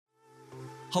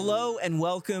Hello and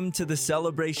welcome to the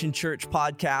Celebration Church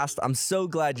podcast. I'm so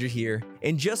glad you're here.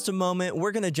 In just a moment,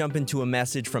 we're going to jump into a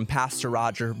message from Pastor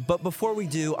Roger. But before we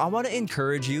do, I want to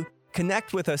encourage you,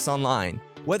 connect with us online.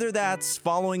 Whether that's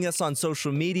following us on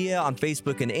social media, on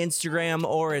Facebook and Instagram,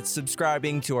 or it's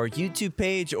subscribing to our YouTube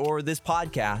page or this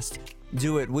podcast,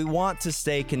 do it. We want to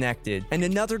stay connected. And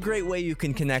another great way you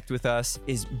can connect with us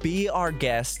is be our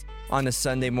guest on a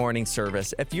Sunday morning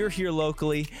service. If you're here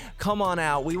locally, come on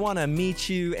out. We want to meet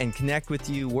you and connect with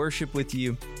you, worship with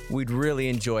you. We'd really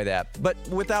enjoy that. But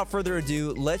without further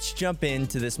ado, let's jump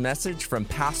into this message from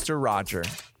Pastor Roger.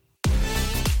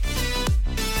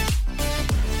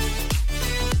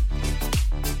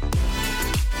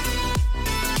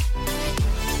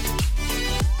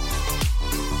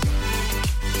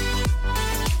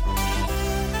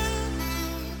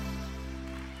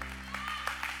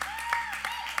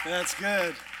 That's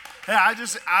good. Hey,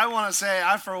 I want to say,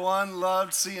 I for one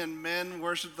loved seeing men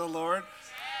worship the Lord.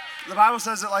 The Bible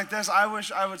says it like this, I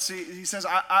wish I would see, he says,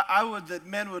 I would that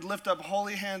men would lift up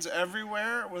holy hands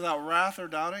everywhere without wrath or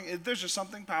doubting. There's just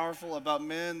something powerful about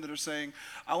men that are saying,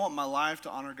 I want my life to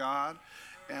honor God,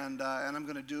 and I'm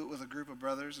going to do it with a group of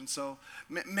brothers. And so,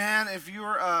 man, if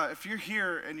you're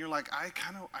here and you're like, I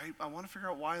want to figure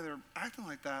out why they're acting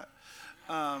like that,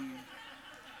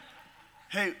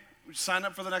 hey, sign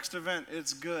up for the next event.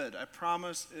 It's good. I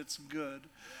promise it's good.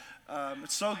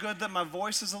 It's so good that my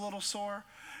voice is a little sore.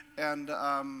 And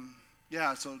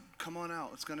so come on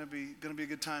out. It's gonna be a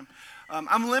good time.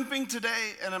 I'm limping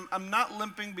today, and I'm not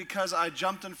limping because I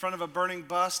jumped in front of a burning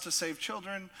bus to save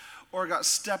children or got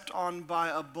stepped on by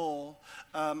a bull.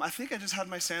 I think I just had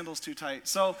my sandals too tight.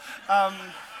 So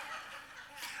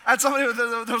I had somebody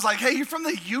that was like, hey, you're from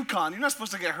the Yukon. You're not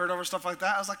supposed to get hurt over stuff like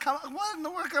that. I was like, come on, what in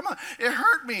the world? Come on. It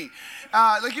hurt me.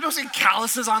 You don't see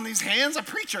calluses on these hands? A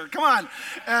preacher, come on.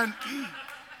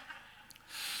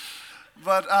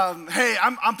 But hey,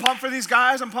 I'm pumped for these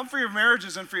guys. I'm pumped for your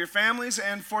marriages and for your families.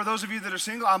 And for those of you that are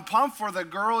single, I'm pumped for the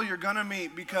girl you're going to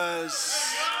meet because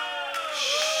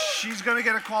she's going to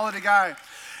get a quality guy.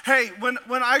 Hey, when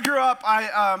I grew up,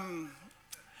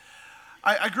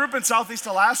 I grew up in Southeast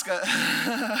Alaska.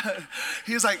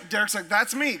 Derek's like,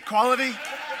 that's me, quality.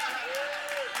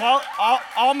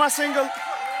 All my single.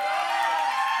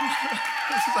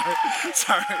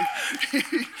 Sorry.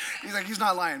 He's like, he's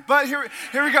not lying. But here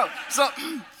we go.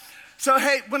 So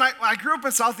hey, when I grew up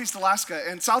in Southeast Alaska,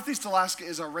 and Southeast Alaska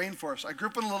is a rainforest. I grew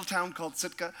up in a little town called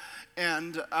Sitka,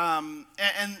 and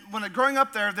when growing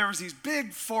up there was these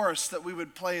big forests that we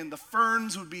would play in. The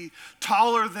ferns would be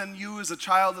taller than you as a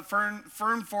child. The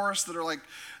fern forests that are like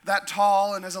that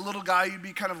tall, and as a little guy, you'd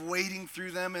be kind of wading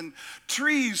through them. And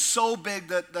trees so big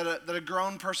that a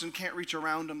grown person can't reach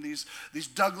around them. These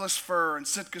Douglas fir and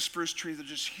Sitka spruce trees that are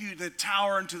just huge. They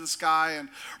tower into the sky, and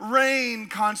rain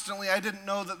constantly. I didn't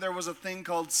know that there was a thing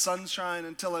called sunshine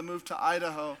until I moved to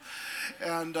Idaho.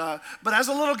 And but as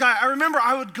a little guy, I remember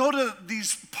I would go to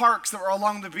these parks that were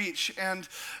along the beach, and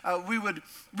we would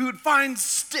find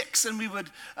sticks, and we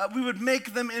would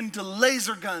make them into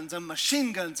laser guns and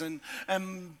machine guns and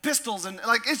pistols, and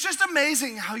like it's just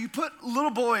amazing how you put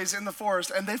little boys in the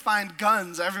forest and they find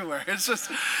guns everywhere. This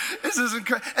is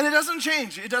incredible, and it doesn't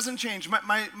change. It doesn't change.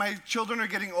 My children are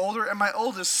getting older, and my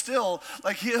oldest still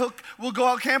like we'll go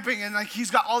out camping, and like he's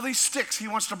got all these sticks he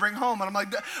wants to bring home, and I'm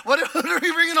like, what are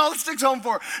we bringing all the sticks home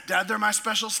for? Dad, they're my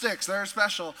special sticks. They're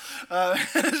special.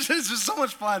 It's just so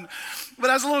much fun. But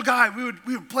as a little guy, we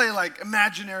would play like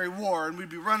imaginary war, and we'd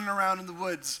be running around in the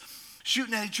woods,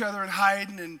 shooting at each other and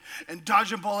hiding and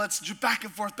dodging bullets, just back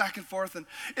and forth. And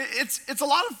it's a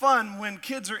lot of fun when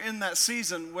kids are in that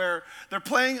season where they're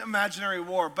playing imaginary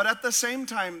war, but at the same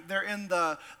time, they're in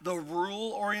the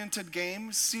rule-oriented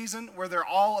game season where they're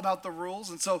all about the rules.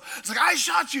 And so it's like, I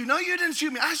shot you. No, you didn't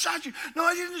shoot me. I shot you. No,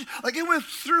 I didn't. Like it went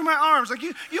through my arms. Like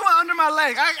you went under my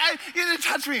leg. You didn't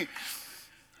touch me.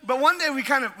 But one day we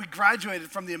graduated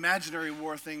from the imaginary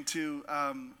war thing to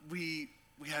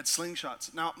we had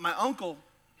slingshots. Now, my uncle,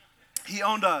 he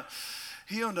owned a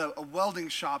welding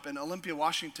shop in Olympia,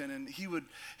 Washington, and he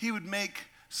would make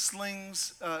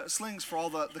slings for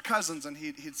all the cousins, and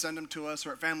he'd send them to us,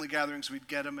 or at family gatherings we'd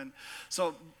get them. And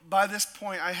so by this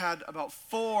point, I had about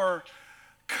 4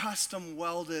 custom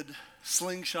welded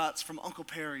slingshots from Uncle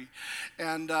Perry,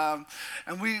 and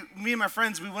me and my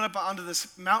friends, we went up onto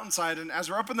this mountainside, and as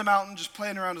we're up in the mountain just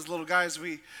playing around as little guys,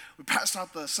 we passed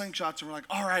out the slingshots, and we're like,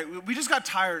 all right, we just got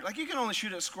tired. Like, you can only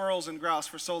shoot at squirrels and grouse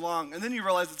for so long, and then you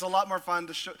realize it's a lot more fun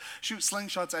to shoot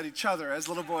slingshots at each other as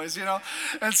little boys, you know?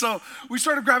 And so we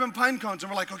started grabbing pine cones,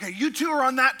 and we're like, okay, you two are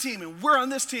on that team, and we're on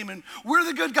this team, and we're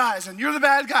the good guys, and you're the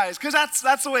bad guys, because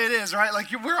that's the way it is, right?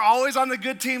 Like, we're always on the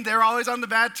good team, they're always on the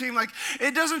bad bad team. Like,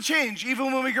 it doesn't change.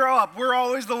 Even when we grow up, we're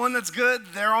always the one that's good.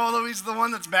 They're always the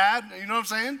one that's bad. You know what I'm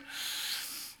saying?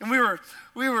 And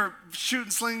we were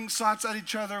shooting slingshots at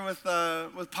each other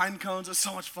with pine cones. It was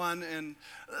so much fun. And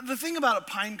the thing about a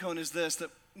pine cone is this, that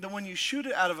when you shoot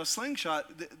it out of a slingshot,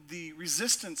 the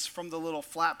resistance from the little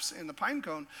flaps in the pine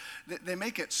cone, they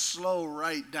make it slow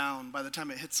right down by the time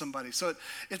it hits somebody. So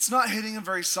it's not hitting them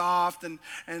very soft, and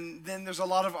then there's a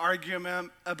lot of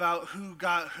argument about who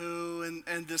got who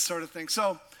and this sort of thing.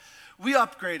 So we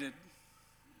upgraded,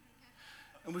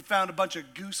 and we found a bunch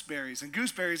of gooseberries. And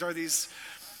gooseberries are these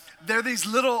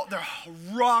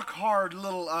rock hard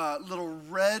little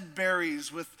red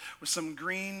berries with some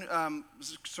green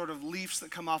sort of leaves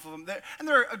that come off of them.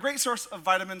 They're a great source of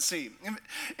vitamin C.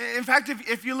 In fact,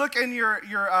 if you look in your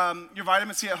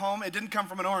vitamin C at home, it didn't come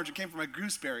from an orange, it came from a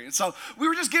gooseberry. And so we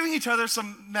were just giving each other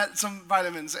some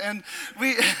vitamins. And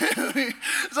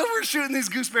so we're shooting these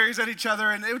gooseberries at each other,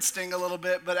 and it would sting a little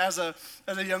bit, but as a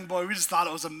young boy, we just thought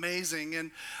it was amazing. And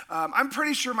I'm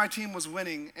pretty sure my team was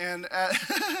winning. And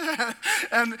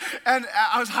and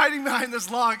I was hiding behind this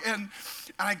log, and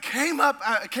I came up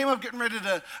getting ready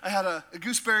to, I had a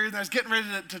gooseberry, and I was getting ready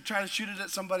to try to shoot it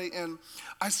at somebody, and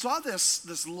I saw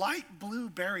this light blue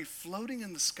berry floating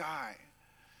in the sky.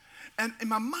 And in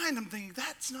my mind, I'm thinking,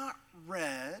 that's not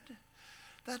red.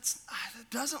 That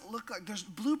doesn't look like,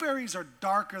 blueberries are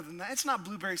darker than that. It's not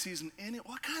blueberry season in it.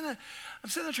 I'm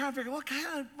sitting there trying to figure, what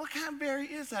kind of berry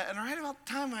is that? And right about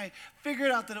the time I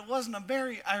figured out that it wasn't a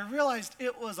berry, I realized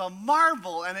it was a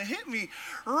marble, and it hit me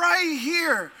right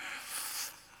here.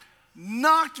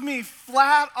 Knocked me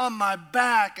flat on my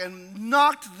back and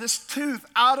knocked this tooth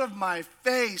out of my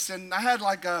face, and I had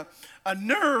like a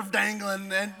nerve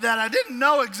dangling and that I didn't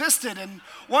know existed. And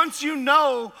once you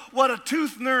know what a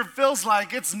tooth nerve feels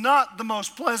like, it's not the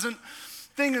most pleasant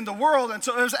thing in the world. And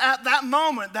so it was at that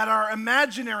moment that our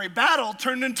imaginary battle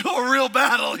turned into a real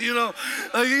battle, you know.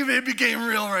 Like, it became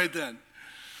real right then.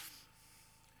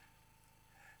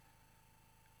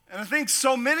 And I think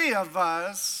so many of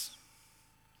us,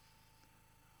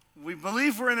 we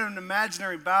believe we're in an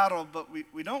imaginary battle, but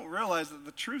we don't realize that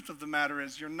the truth of the matter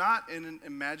is you're not in an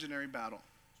imaginary battle.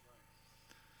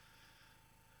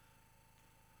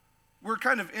 We're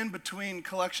kind of in between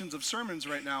collections of sermons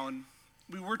right now, and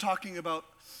we were talking about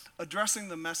addressing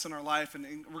the mess in our life,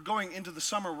 and we're going into the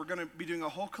summer. We're going to be doing a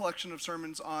whole collection of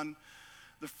sermons on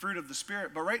the fruit of the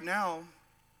Spirit, but right now,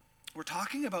 we're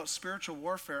talking about spiritual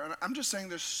warfare, and I'm just saying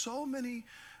there's so many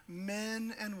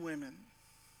men and women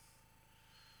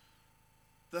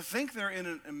that think they're in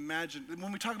an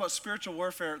when we talk about spiritual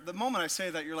warfare, the moment I say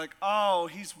that, you're like, oh,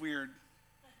 he's weird.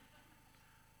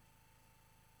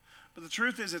 But the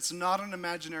truth is, it's not an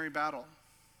imaginary battle.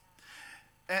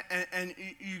 And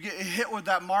you get hit with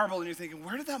that marble, and you're thinking,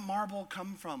 where did that marble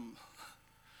come from?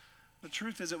 The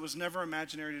truth is, it was never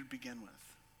imaginary to begin with.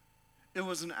 It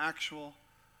was an actual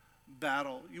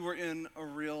battle. You were in a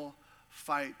real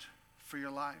fight for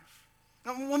your life.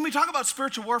 Now, when we talk about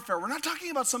spiritual warfare, we're not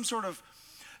talking about some sort of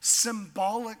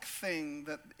symbolic thing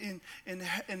that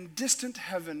in distant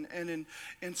heaven and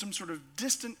in some sort of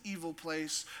distant evil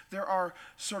place, there are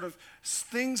sort of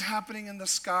things happening in the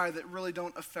sky that really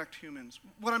don't affect humans.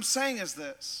 What I'm saying is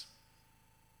this.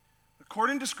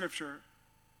 According to Scripture,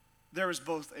 there is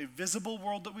both a visible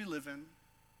world that we live in,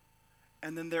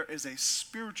 and then there is a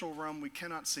spiritual realm we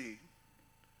cannot see.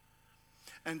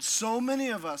 And so many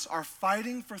of us are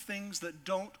fighting for things that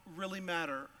don't really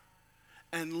matter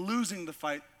and losing the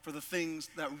fight for the things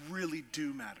that really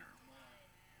do matter.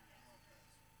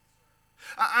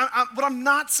 What I'm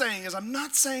not saying is, I'm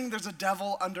not saying there's a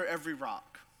devil under every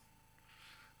rock.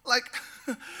 Like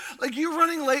you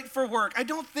running late for work, I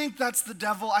don't think that's the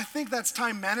devil. I think that's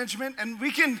time management, and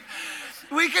we can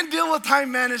deal with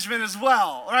time management as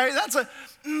well, right?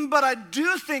 But I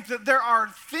do think that there are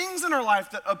things in our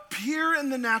life that appear in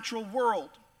the natural world.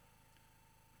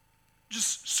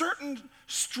 Just certain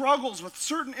struggles with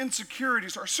certain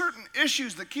insecurities or certain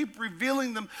issues that keep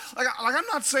revealing them. Like I'm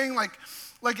not saying like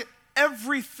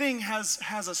everything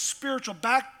has a spiritual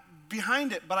back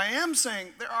behind it, but I am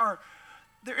saying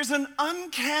there is an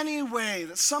uncanny way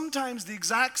that sometimes the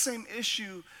exact same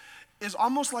issue is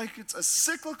almost like it's a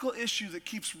cyclical issue that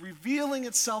keeps revealing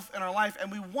itself in our life, and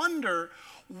we wonder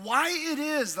why it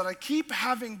is that I keep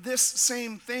having this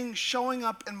same thing showing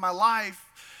up in my life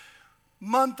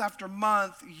month after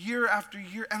month, year after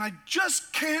year, and I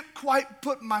just can't quite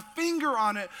put my finger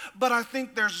on it, but I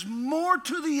think there's more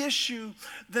to the issue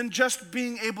than just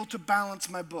being able to balance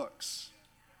my books.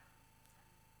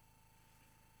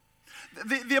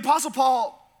 The Apostle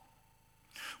Paul,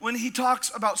 when he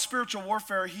talks about spiritual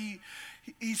warfare, he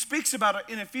He speaks about it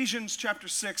in Ephesians chapter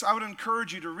 6. I would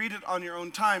encourage you to read it on your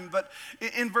own time. But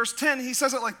in verse 10, he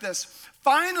says it like this: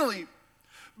 finally,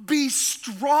 be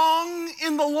strong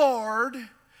in the Lord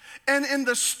and in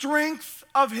the strength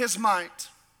of his might.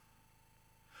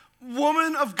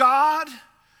 Woman of God,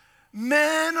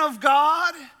 man of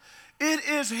God, it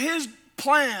is his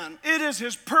plan, it is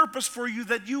his purpose for you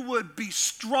that you would be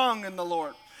strong in the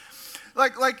Lord.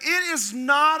 Like it is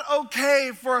not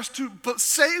okay for us to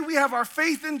say we have our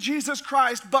faith in Jesus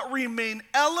Christ, but remain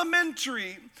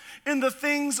elementary in the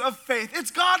things of faith.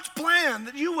 It's God's plan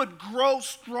that you would grow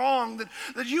strong,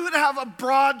 that you would have a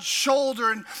broad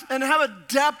shoulder and have a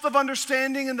depth of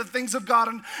understanding in the things of God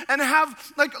and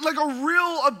have like a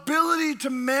real ability to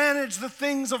manage the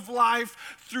things of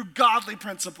life through godly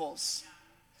principles.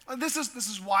 This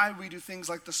is why we do things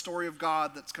like the story of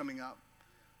God that's coming up.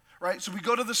 Right? So we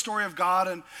go to the story of God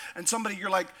and somebody, you're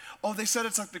like, oh, they said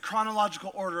it's like the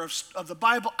chronological order of the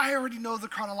Bible. I already know the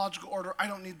chronological order. I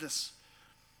don't need this.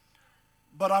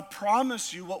 But I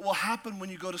promise you what will happen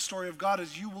when you go to story of God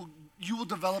is you will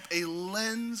develop a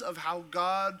lens of how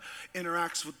God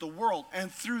interacts with the world.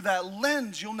 And through that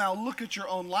lens, you'll now look at your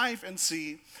own life and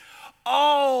see,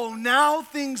 oh, now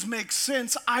things make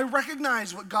sense. I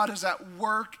recognize what God is at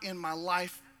work in my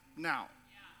life now.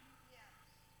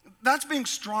 That's being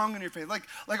strong in your faith. Like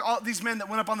all these men that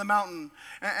went up on the mountain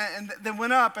and they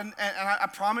went up and I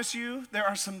promise you there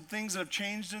are some things that have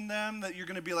changed in them that you're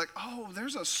going to be like, oh,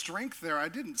 there's a strength there I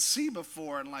didn't see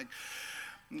before. And like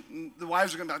the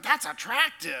wives are going to be like, that's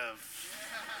attractive.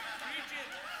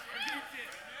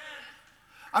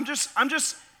 I'm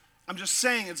just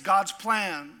saying it's God's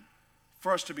plan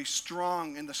for us to be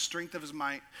strong in the strength of his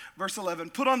might. Verse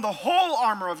 11, put on the whole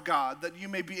armor of God that you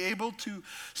may be able to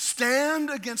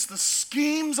stand against the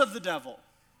schemes of the devil.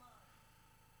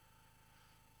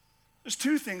 There's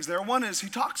two things there. One is he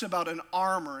talks about an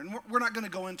armor, and we're not going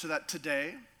to go into that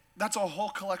today. That's a whole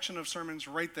collection of sermons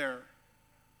right there.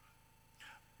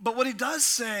 But what he does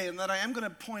say, and that I am going to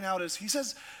point out, is he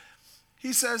says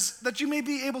that you may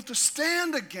be able to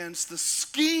stand against the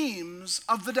schemes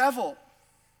of the devil.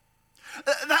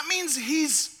 That means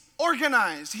he's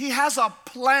organized. He has a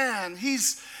plan.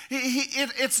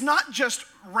 It's not just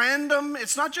random.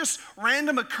 It's not just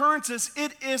random occurrences.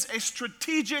 It is a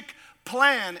strategic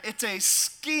plan. It's a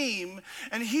scheme.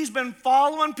 And he's been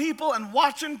following people and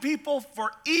watching people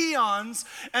for eons.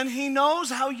 And he knows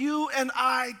how you and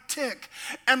I tick.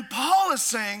 And Paul is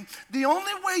saying the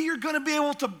only way you're going to be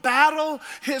able to battle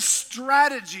his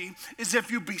strategy is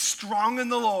if you be strong in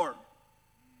the Lord.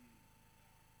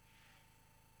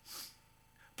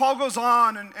 Paul goes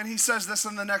on and he says this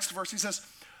in the next verse. He says,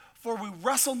 for we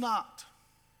wrestle not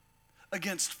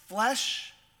against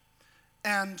flesh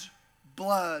and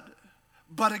blood,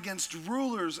 but against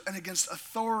rulers and against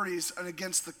authorities and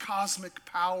against the cosmic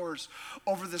powers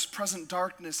over this present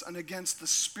darkness and against the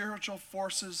spiritual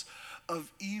forces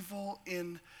of evil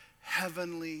in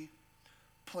heavenly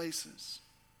places.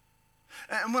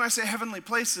 And when I say heavenly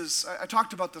places, I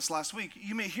talked about this last week.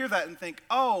 You may hear that and think,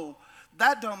 oh,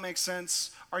 that don't make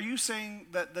sense. Are you saying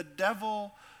that the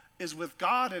devil is with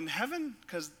God in heaven?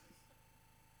 Because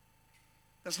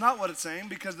that's not what it's saying,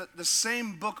 because the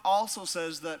same book also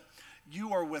says that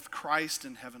you are with Christ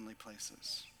in heavenly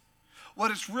places.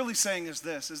 What it's really saying is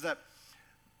this, is that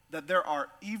there are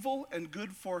evil and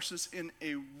good forces in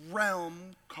a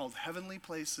realm called heavenly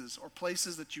places, or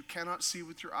places that you cannot see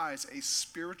with your eyes, a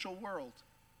spiritual world.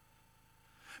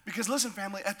 Because listen,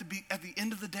 family, at the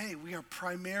end of the day, we are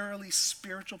primarily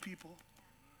spiritual people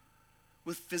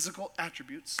with physical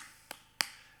attributes,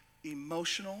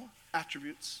 emotional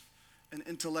attributes, and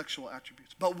intellectual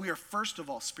attributes. But we are first of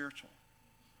all spiritual.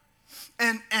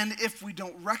 And if we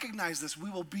don't recognize this,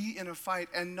 we will be in a fight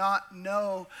and not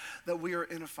know that we are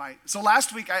in a fight. So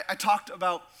last week, I talked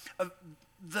about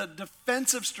the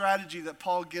defensive strategy that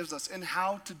Paul gives us and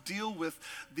how to deal with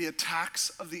the attacks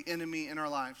of the enemy in our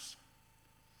lives.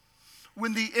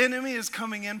 When the enemy is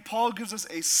coming in, Paul gives us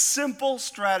a simple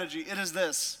strategy. It is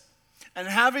this: and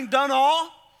having done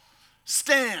all,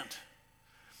 stand.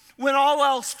 When all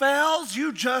else fails,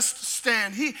 you just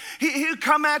stand. He'll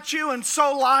come at you and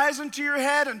sow lies into your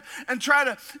head and try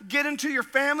to get into your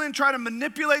family and try to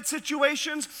manipulate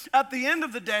situations. At the end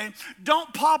of the day,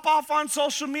 don't pop off on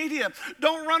social media.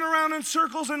 Don't run around in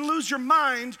circles and lose your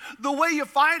mind. The way you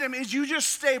fight him is you just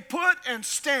stay put and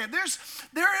stand.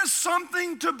 There is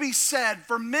something to be said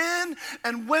for men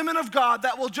and women of God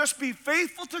that will just be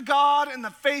faithful to God in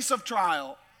the face of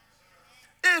trial.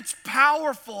 It's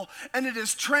powerful and it is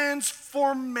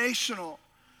transformational.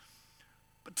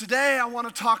 But today I want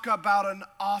to talk about an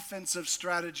offensive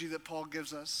strategy that Paul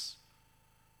gives us.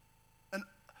 An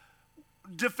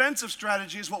defensive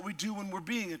strategy is what we do when we're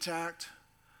being attacked.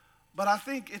 But I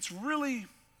think it's really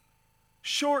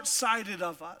short-sighted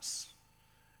of us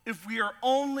if we are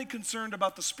only concerned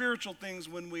about the spiritual things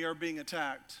when we are being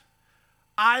attacked.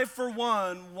 I, for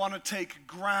one, want to take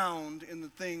ground in the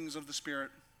things of the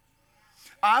Spirit.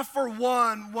 I, for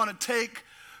one, want to take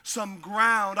some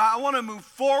ground. I want to move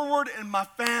forward in my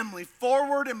family,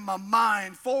 forward in my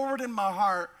mind, forward in my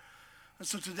heart. And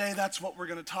so today, that's what we're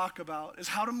going to talk about, is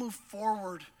how to move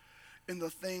forward in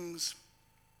the things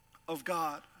of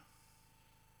God.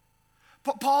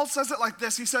 Paul says it like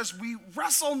this. He says, we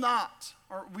wrestle not,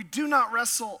 or we do not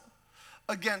wrestle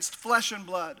against flesh and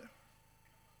blood.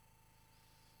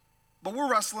 But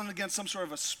we're wrestling against some sort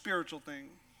of a spiritual thing.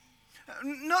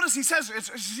 Notice he says,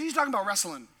 he's talking about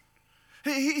wrestling.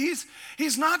 He's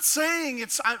not saying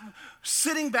it's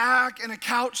sitting back in a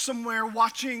couch somewhere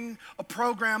watching a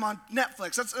program on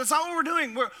Netflix. That's not what we're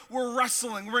doing. We're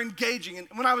wrestling. We're engaging. And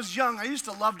when I was young, I used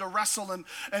to love to wrestle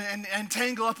and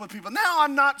tangle up with people. Now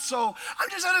I'm not so. I'm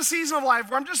just at a season of life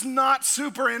where I'm just not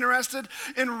super interested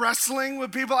in wrestling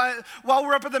with people. While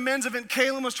we're up at the men's event,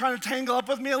 Kaylin was trying to tangle up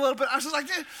with me a little bit. I was just like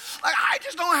I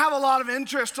just don't have a lot of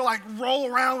interest to roll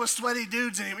around with sweaty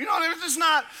dudes anymore. You know, it's just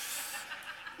not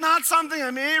something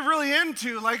I'm really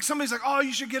into. Somebody's like, oh,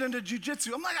 you should get into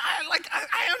jujitsu. I'm like,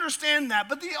 I understand that,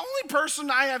 but the only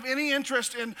person I have any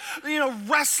interest in,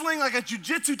 wrestling like a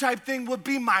jujitsu type thing would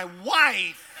be my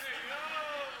wife.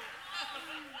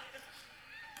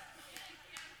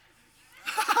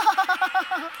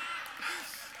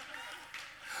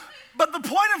 But the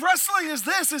point of wrestling is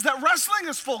this, is that wrestling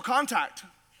is full contact.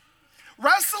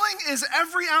 Wrestling is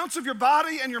every ounce of your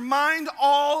body and your mind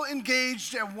all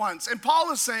engaged at once. And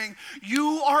Paul is saying,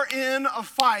 you are in a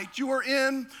fight. You are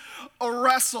in a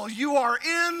wrestle. You are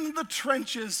in the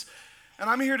trenches. And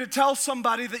I'm here to tell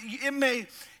somebody that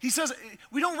he says,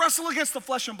 we don't wrestle against the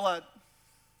flesh and blood.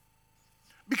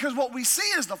 Because what we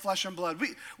see is the flesh and blood.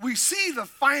 We see the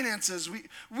finances.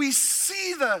 We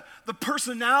see the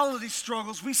personality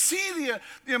struggles. We see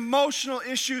the emotional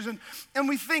issues. And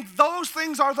we think those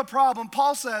things are the problem.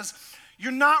 Paul says,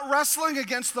 you're not wrestling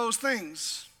against those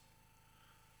things.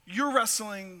 You're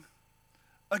wrestling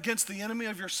against the enemy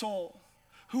of your soul,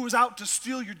 who is out to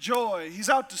steal your joy. He's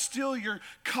out to steal your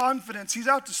confidence. He's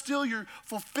out to steal your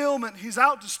fulfillment. He's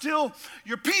out to steal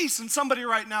your peace. And somebody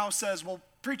right now says, well,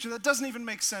 preacher, that doesn't even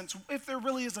make sense. If there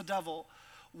really is a devil,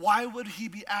 why would he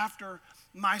be after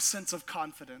my sense of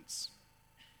confidence?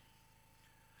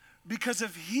 Because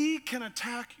if he can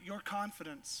attack your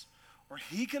confidence, or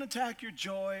he can attack your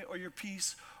joy or your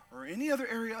peace or any other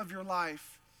area of your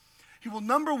life, he will,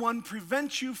 number one,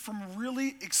 prevent you from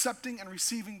really accepting and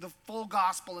receiving the full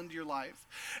gospel into your life.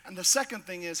 And the second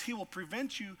thing is he will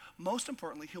prevent you, most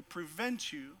importantly, he'll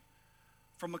prevent you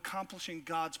from accomplishing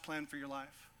God's plan for your life.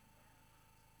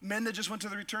 Men that just went to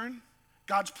the return,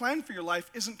 God's plan for your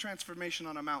life isn't transformation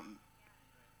on a mountain.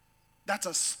 That's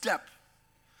a step.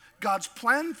 God's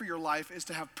plan for your life is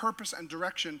to have purpose and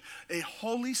direction, a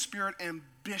Holy Spirit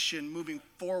ambition moving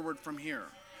forward from here.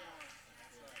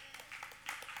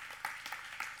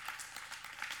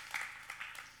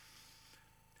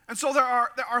 And so there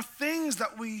are things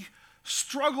that we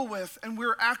struggle with, and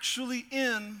we're actually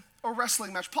in a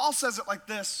wrestling match. Paul says it like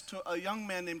this to a young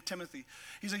man named Timothy.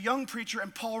 He's a young preacher,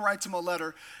 and Paul writes him a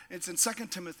letter. It's in 2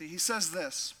 Timothy. He says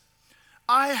this,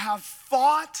 I have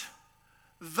fought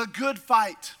the good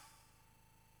fight.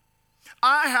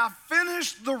 I have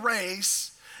finished the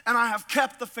race, and I have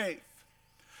kept the faith.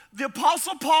 The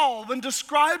Apostle Paul, when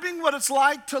describing what it's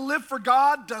like to live for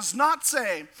God, does not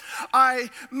say, I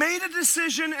made a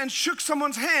decision and shook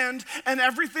someone's hand, and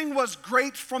everything was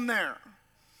great from there.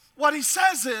 What he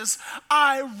says is,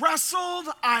 I wrestled,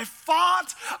 I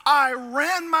fought, I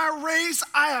ran my race,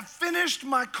 I have finished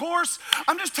my course.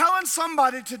 I'm just telling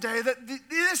somebody today that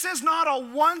this is not a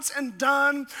once and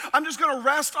done, I'm just gonna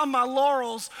rest on my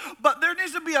laurels, but there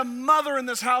needs to be a mother in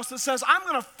this house that says, I'm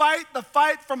gonna fight the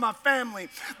fight for my family.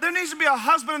 There needs to be a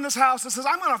husband in this house that says,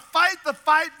 I'm gonna fight the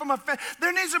fight for my family.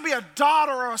 There needs to be a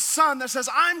daughter or a son that says,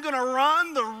 I'm gonna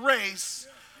run the race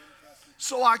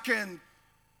so I can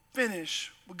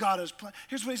finish what God has planned.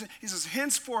 Here's what he says. He says,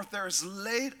 henceforth there is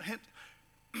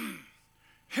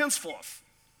henceforth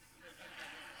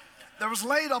there was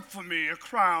laid up for me a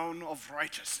crown of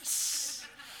righteousness,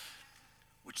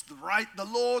 which the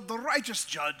Lord, the righteous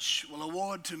judge, will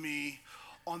award to me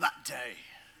on that day.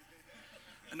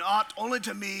 And not only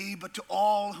to me, but to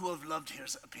all who have loved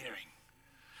his appearing.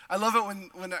 I love it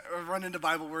when I run into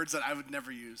Bible words that I would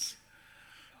never use.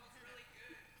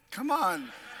 Come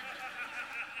on.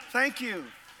 Thank you.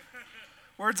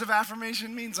 Words of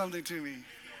affirmation mean something to me.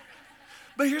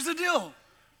 But here's the deal.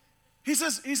 He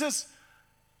says,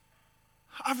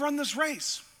 I've run this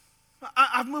race.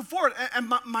 I've moved forward,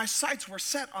 and my sights were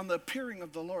set on the appearing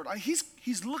of the Lord.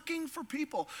 He's looking for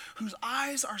people whose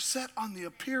eyes are set on the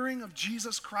appearing of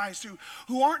Jesus Christ,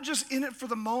 who aren't just in it for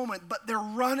the moment, but they're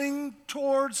running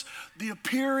towards the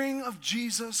appearing of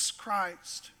Jesus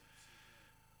Christ.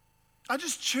 I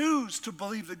just choose to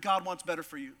believe that God wants better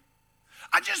for you.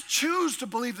 I just choose to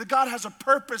believe that God has a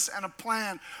purpose and a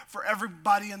plan for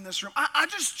everybody in this room. I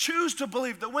just choose to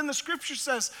believe that when the scripture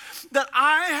says that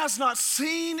eye has not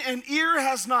seen and ear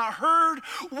has not heard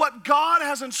what God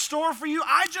has in store for you,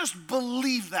 I just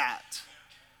believe that.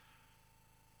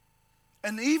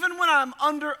 And even when I'm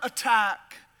under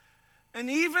attack, and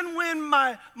even when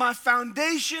my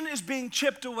foundation is being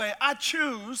chipped away, I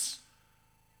choose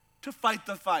to fight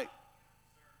the fight.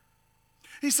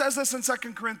 He says this in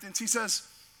 2 Corinthians. He says,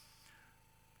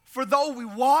 for though we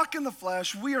walk in the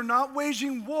flesh, we are not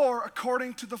waging war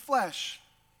according to the flesh.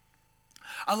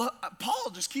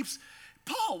 Paul just keeps,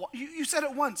 you said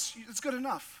it once, it's good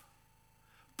enough.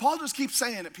 Paul just keeps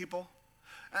saying it, people.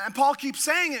 And Paul keeps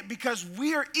saying it because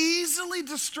we are easily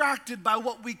distracted by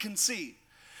what we can see.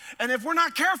 And if we're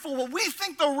not careful, what we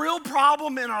think the real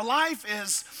problem in our life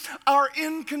is our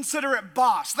inconsiderate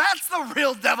boss. That's the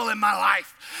real devil in my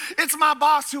life. It's my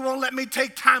boss who won't let me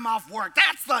take time off work.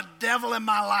 That's the devil in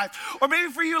my life. Or maybe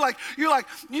for you, you're like,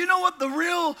 you know what the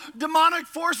real demonic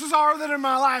forces are that are in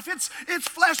my life? It's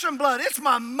flesh and blood. It's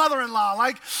my mother-in-law.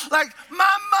 Like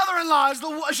my mother-in-law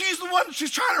she's the one,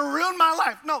 she's trying to ruin my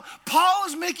life. No, Paul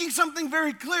is making something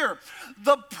very clear.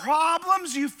 The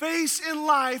problems you face in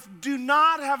life do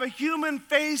not have a human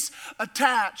face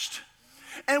attached.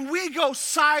 And we go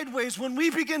sideways when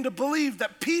we begin to believe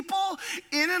that people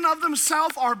in and of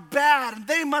themselves are bad and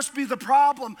they must be the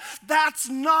problem. That's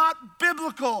not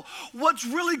biblical. What's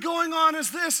really going on is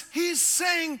this. He's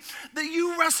saying that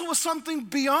you wrestle with something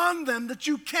beyond them that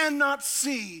you cannot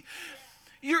see.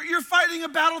 You're fighting a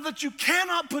battle that you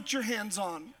cannot put your hands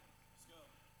on.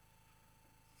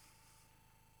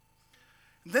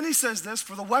 Then he says this,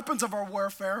 for the weapons of our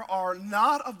warfare are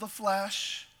not of the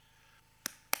flesh,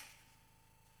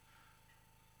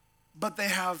 but they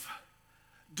have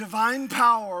divine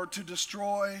power to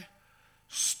destroy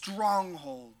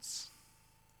strongholds.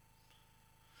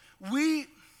 He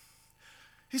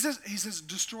says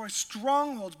destroy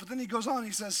strongholds, but then he goes on,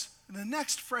 he says in the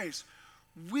next phrase,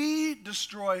 we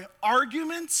destroy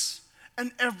arguments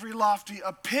and every lofty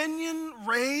opinion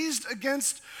raised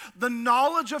against the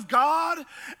knowledge of God,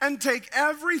 and take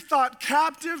every thought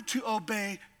captive to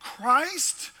obey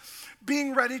Christ,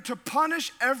 being ready to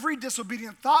punish every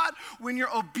disobedient thought when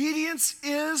your obedience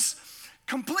is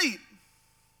complete.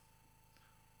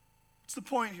 What's the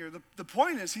point here? The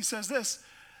point is, he says this,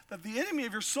 that the enemy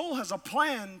of your soul has a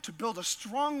plan to build a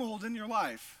stronghold in your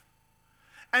life.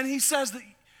 And he says that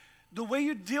the way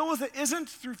you deal with it isn't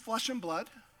through flesh and blood.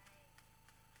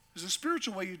 There's a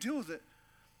spiritual way you deal with it.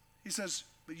 He says,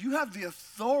 but you have the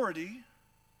authority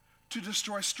to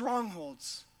destroy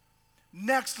strongholds.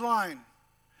 Next line.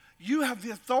 You have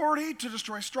the authority to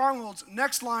destroy strongholds.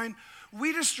 Next line.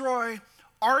 We destroy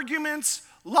arguments,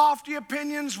 lofty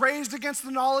opinions raised against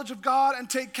the knowledge of God, and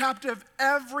take captive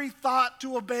every thought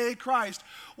to obey Christ.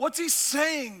 What's he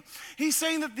saying? He's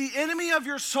saying that the enemy of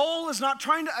your soul is not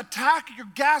trying to attack your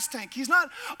gas tank. He's not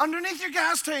underneath your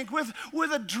gas tank with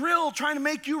a drill trying to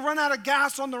make you run out of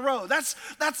gas on the road. That's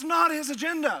not his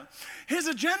agenda. His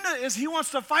agenda is he wants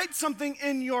to fight something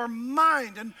in your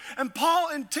mind. And Paul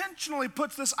intentionally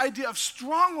puts this idea of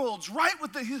strongholds right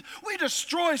with we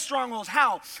destroy strongholds.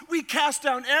 How? We cast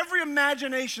down every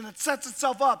imagination that sets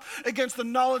itself up against the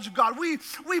knowledge of God. We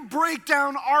break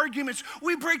down arguments.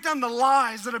 We break down the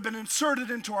lies that have been inserted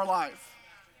into our life.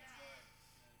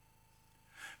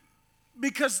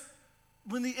 Because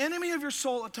when the enemy of your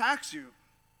soul attacks you,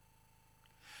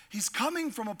 he's coming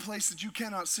from a place that you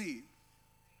cannot see.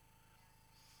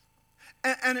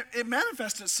 And it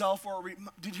manifests itself,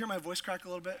 did you hear my voice crack a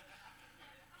little bit?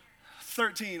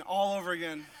 13, all over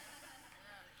again.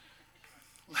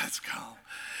 Let's go.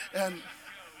 And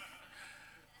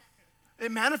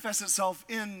it manifests itself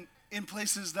in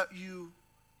places that you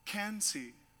can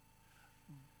see.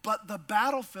 But the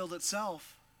battlefield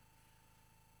itself,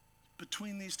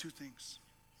 between these two things.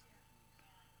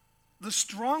 The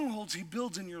strongholds he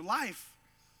builds in your life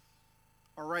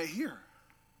are right here.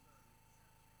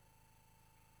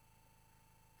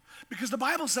 Because the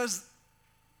Bible says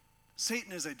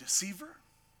Satan is a deceiver.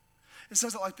 It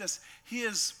says it like this. He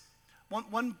is,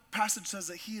 one passage says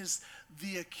that he is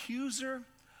the accuser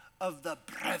of the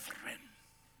brethren.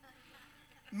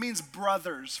 It means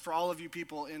brothers for all of you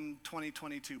people in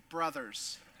 2022.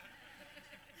 Brothers.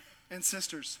 and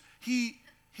sisters,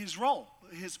 his role,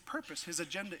 his purpose, his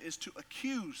agenda is to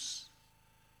accuse.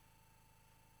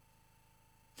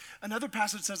 Another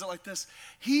passage says it like this: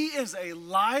 he is a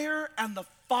liar and the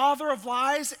father of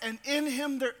lies, and in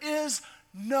him there is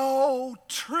no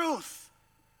truth.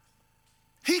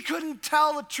 He couldn't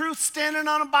tell the truth standing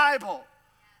on a Bible.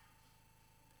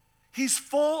 He's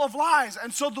full of lies.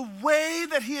 And so the way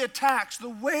that he attacks, the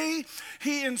way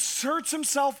he inserts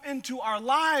himself into our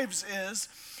lives is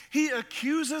he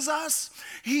accuses us.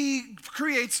 He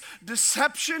creates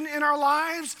deception in our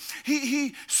lives.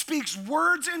 He speaks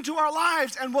words into our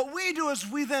lives. And what we do is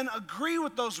we then agree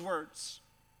with those words.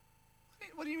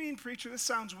 What do you mean, preacher? This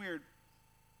sounds weird.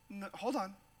 No, hold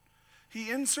on. He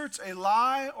inserts a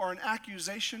lie or an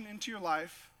accusation into your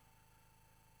life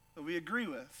that we agree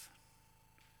with.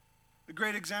 A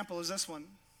great example is this one.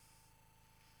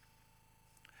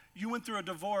 You went through a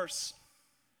divorce.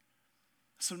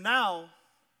 So now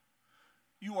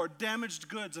you are damaged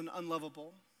goods and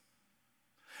unlovable.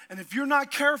 And if you're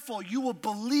not careful, you will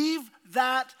believe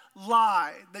that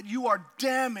lie, that you are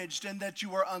damaged and that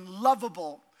you are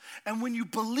unlovable. And when you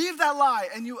believe that lie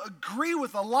and you agree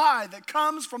with a lie that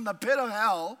comes from the pit of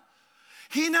hell,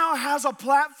 he now has a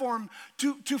platform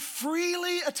to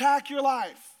freely attack your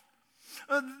life.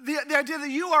 The idea that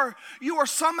you are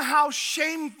somehow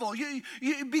shameful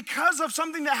because of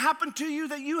something that happened to you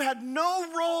that you had no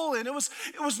role in. It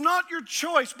was not your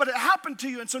choice, but it happened to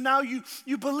you. And so now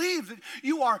you believe that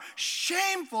you are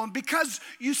shameful. And because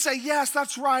you say, yes,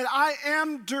 that's right, I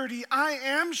am dirty, I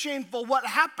am shameful, what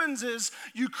happens is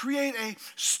you create a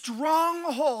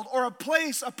stronghold or a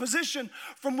place, a position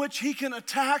from which he can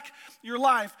attack your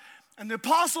life. And the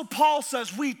Apostle Paul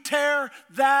says we tear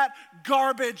that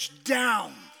garbage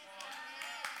down.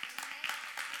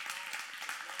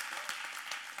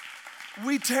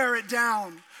 We tear it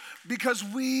down because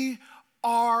we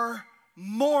are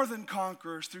more than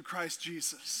conquerors through Christ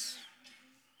Jesus.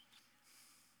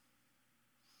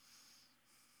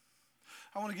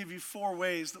 I want to give you four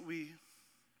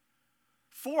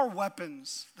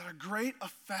weapons that are great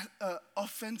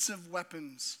offensive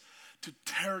weapons to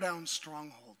tear down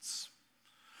strongholds,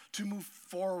 to move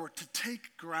forward, to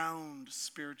take ground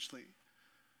spiritually.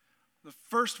 The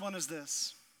first one is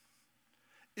this: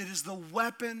 it is the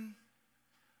weapon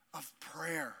of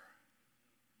prayer.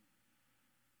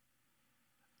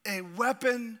 A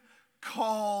weapon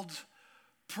called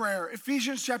prayer.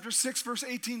 Ephesians chapter 6 verse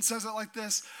 18 says it like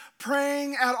this: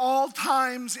 praying at all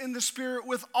times in the Spirit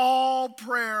with all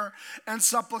prayer and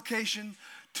supplication.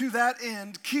 To that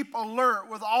end, keep alert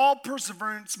with all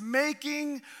perseverance,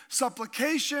 making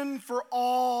supplication for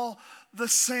all the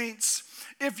saints.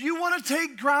 If you want to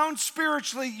take ground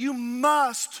spiritually, you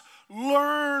must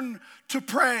learn to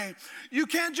pray. You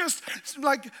can't just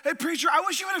like, hey preacher, I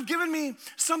wish you would have given me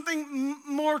something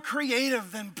more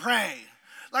creative than pray.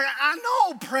 Like, I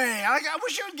know pray. I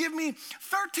wish you would give me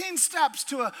 13 steps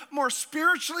to a more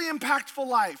spiritually impactful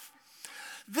life.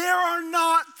 There are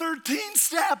not 13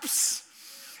 steps.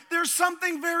 There's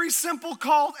something very simple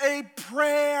called a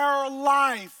prayer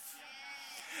life.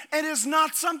 It is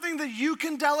not something that you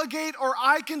can delegate or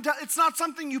I can. It's not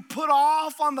something you put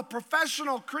off on the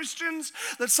professional Christians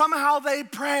that somehow they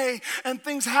pray and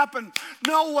things happen.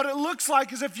 No, what it looks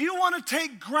like is if you want to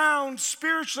take ground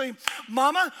spiritually,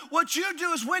 mama, what you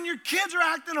do is when your kids are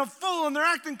acting a fool and they're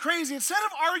acting crazy, instead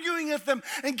of arguing with them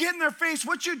and getting their face,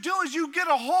 what you do is you get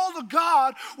a hold of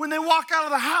God when they walk out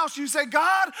of the house. You say,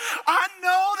 God, I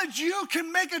know that you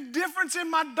can make a difference in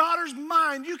my daughter's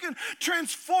mind. You can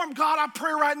transform. God, I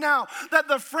pray right now that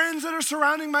the friends that are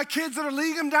surrounding my kids that are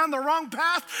leading them down the wrong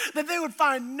path, that they would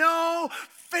find no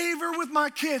favor with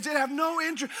my kids. They'd have no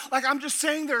interest. Like, I'm just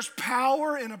saying there's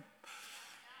power in a...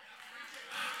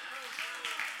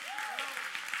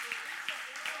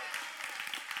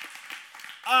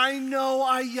 I know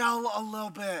I yell a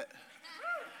little bit.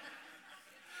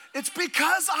 It's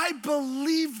because I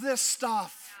believe this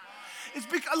stuff. It's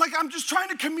because, like, I'm just trying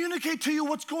to communicate to you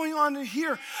what's going on in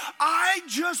here. I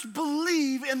just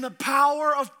believe in the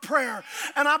power of prayer.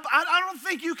 And I don't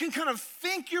think you can kind of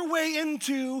think your way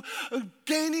into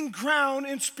gaining ground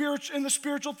in the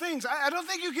spiritual things. I don't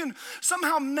think you can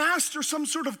somehow master some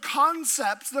sort of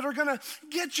concepts that are going to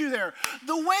get you there.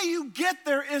 The way you get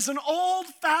there is an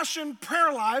old-fashioned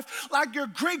prayer life like your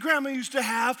great-grandma used to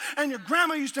have and your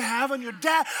grandma used to have and your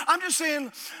dad. I'm just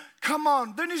saying, come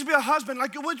on, there needs to be a husband.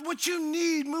 Like what you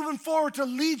need moving forward to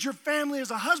lead your family as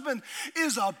a husband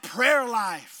is a prayer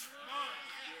life.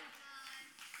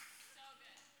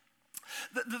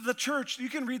 The church, you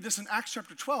can read this in Acts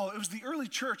chapter 12. It was the early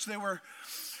church. They were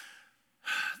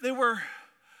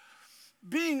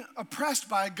being oppressed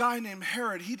by a guy named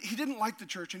Herod. He didn't like the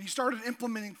church, and he started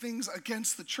implementing things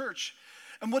against the church.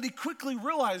 And what he quickly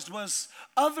realized was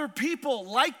other people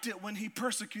liked it when he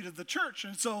persecuted the church.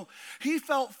 And so he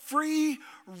felt free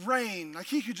reign, like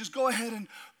he could just go ahead and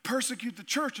persecute the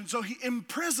church. And so he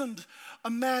imprisoned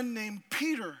a man named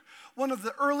Peter, one of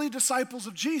the early disciples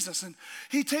of Jesus. And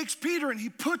he takes Peter and he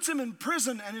puts him in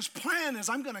prison, and his plan is,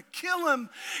 I'm going to kill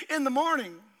him in the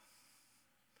morning.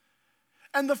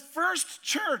 And the first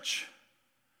church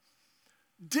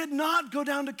did not go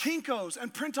down to Kinko's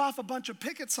and print off a bunch of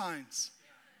picket signs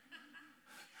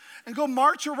and go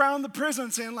march around the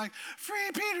prison saying like, free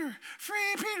Peter,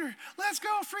 let's go,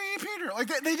 free Peter. Like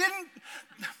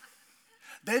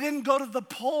they didn't go to the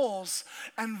polls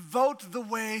and vote the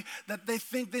way that they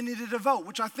think they needed to vote,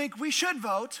 which I think we should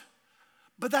vote,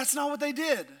 but that's not what they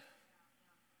did.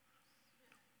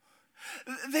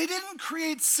 They didn't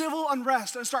create civil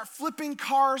unrest and start flipping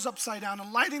cars upside down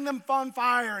and lighting them on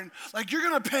fire and like, you're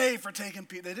gonna pay for taking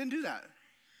Peter. They didn't do that.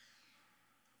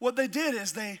 What they did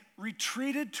is they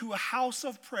retreated to a house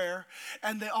of prayer,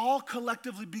 and they all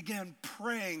collectively began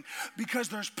praying because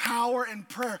there's power in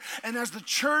prayer. And as the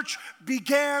church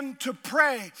began to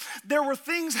pray, there were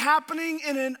things happening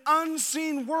in an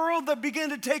unseen world that began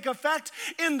to take effect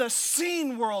in the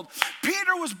seen world.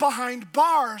 Peter was behind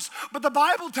bars, but the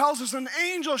Bible tells us an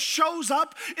angel shows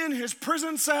up in his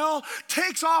prison cell,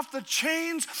 takes off the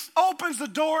chains, opens the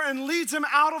door, and leads him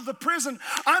out of the prison.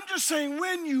 I'm just saying,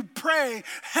 when you pray,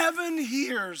 heaven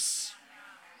hears.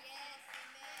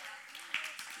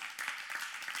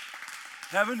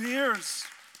 Heaven hears.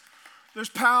 There's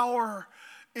power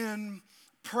in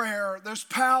prayer. There's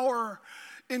power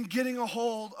in getting a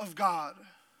hold of God.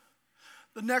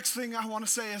 The next thing I want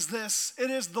to say is this: it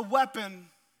is the weapon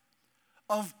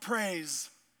of praise.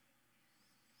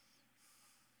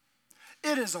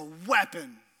 It is a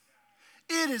weapon.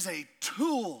 It is a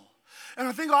tool. And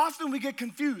I think often we get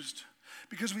confused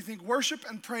because we think worship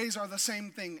and praise are the same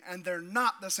thing, and they're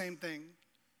not the same thing.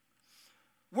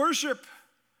 Worship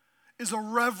is a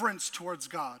reverence towards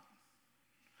God.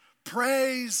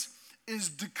 Praise is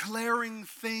declaring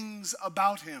things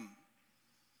about him.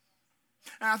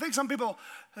 And I think some people,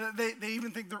 they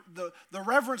even think the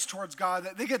reverence towards God,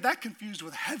 they get that confused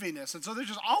with heaviness. And so they're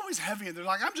just always heavy, and they're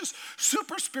like, I'm just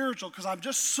super spiritual because I'm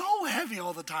just so heavy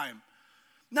all the time.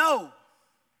 No.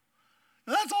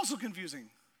 Now that's also confusing.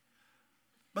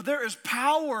 But there is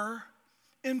power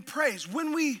in praise.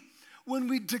 When we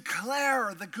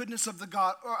declare the goodness of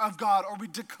God, or we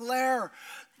declare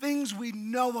things we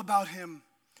know about him,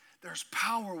 there's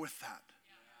power with that.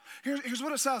 Here's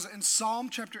what it says in Psalm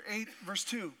chapter 8, verse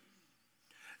 2.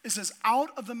 It says, out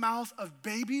of the mouth of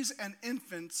babies and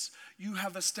infants you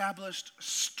have established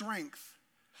strength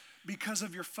because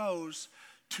of your foes,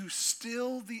 to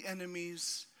still the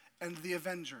enemies and the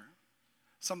avenger.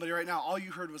 Somebody right now, all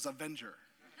you heard was avenger.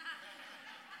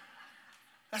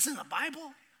 That's in the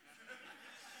Bible.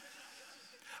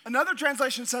 Another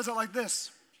translation says it like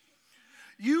this: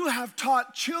 you have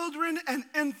taught children and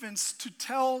infants to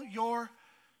tell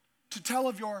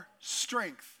of your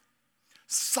strength,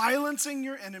 silencing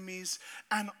your enemies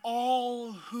and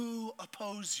all who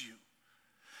oppose you.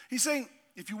 He's saying,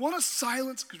 if you want to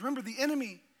silence, because remember, the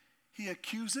enemy, he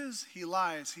accuses, he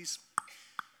lies.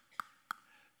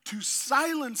 To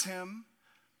silence him,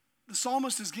 the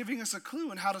psalmist is giving us a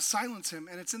clue on how to silence him,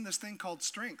 and it's in this thing called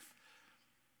strength.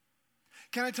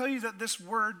 Can I tell you that this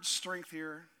word strength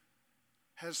here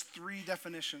has three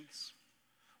definitions?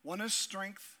 One is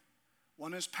strength,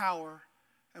 one is power,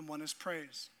 and one is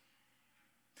praise.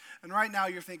 And right now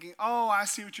you're thinking, oh, I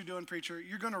see what you're doing, preacher.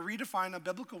 You're going to redefine a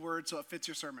biblical word so it fits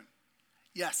your sermon.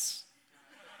 Yes.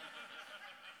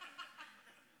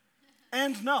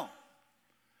 And no.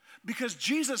 Because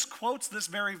Jesus quotes this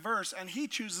very verse and he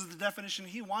chooses the definition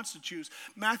he wants to choose.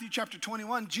 Matthew chapter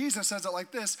 21, Jesus says it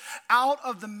like this: out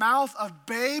of the mouth of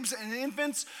babes and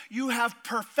infants you have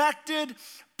perfected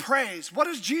praise. What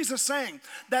is Jesus saying?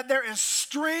 That there is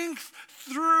strength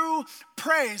through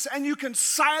praise, and you can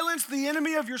silence the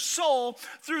enemy of your soul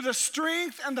through the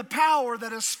strength and the power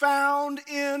that is found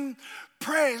in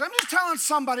praise. I'm just telling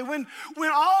somebody, when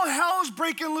all hell is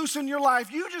breaking loose in your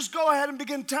life, you just go ahead and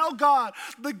begin to tell God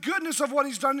the goodness of what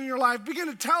he's done in your life. Begin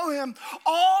to tell him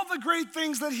all the great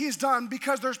things that he's done,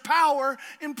 because there's power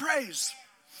in praise.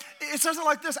 It says it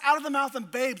like this: out of the mouth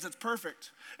of babes, it's perfect.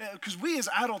 because we as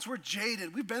adults, we're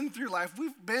jaded. We've been through life.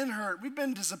 We've been hurt. We've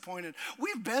been disappointed.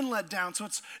 We've been let down. So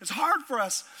it's hard for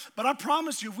us. But I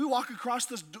promise you, if we walk across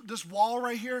this wall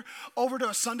right here over to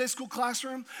a Sunday school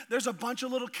classroom, there's a bunch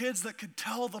of little kids that could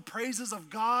tell the praises of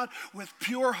God with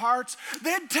pure hearts.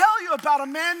 They'd tell you about a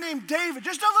man named David,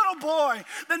 just a little boy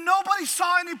that nobody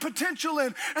saw any potential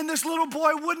in. And this little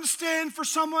boy wouldn't stand for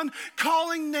someone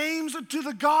calling names to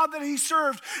the God that he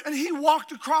served. And he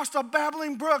walked across a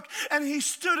babbling brook and he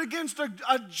stood against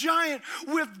a giant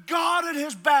with God at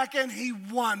his back and he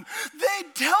won.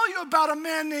 They'd tell you about a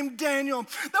man named Daniel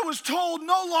that was told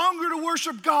no longer to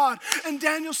worship God. And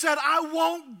Daniel said, I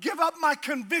won't give up my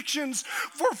convictions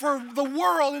for the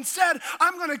world. Instead,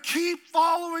 I'm going to keep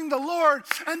following the Lord.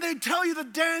 And they'd tell you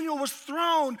that Daniel was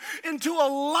thrown into a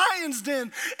lion's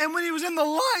den. And when he was in the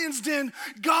lion's den,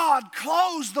 God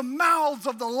closed the mouths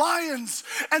of the lions.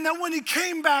 And that when he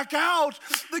came back out,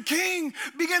 the king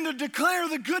began to declare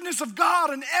the goodness of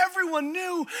God, and everyone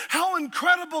knew how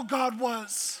incredible God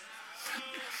was.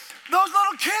 Those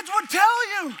little kids would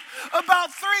tell you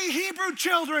about 3 Hebrew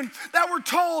children that were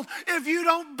told, if you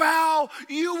don't bow,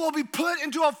 you will be put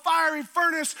into a fiery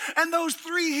furnace. And those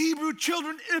 3 Hebrew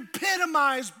children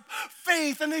epitomize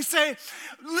faith. And they say,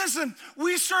 listen,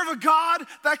 we serve a God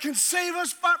that can save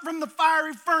us from the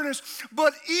fiery furnace.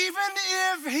 But even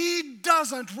if he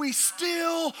doesn't, we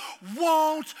still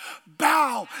won't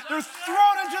bow. They're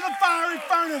thrown into the fiery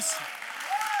furnace.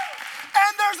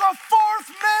 And there's a 4th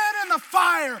man in the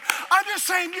fire. I'm just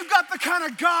saying, you've got the kind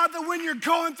of God that when you're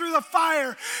going through the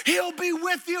fire, he'll be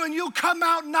with you and you'll come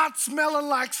out not smelling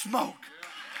like smoke.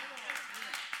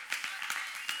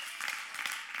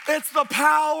 It's the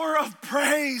power of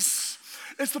praise.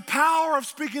 It's the power of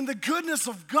speaking the goodness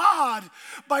of God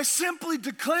by simply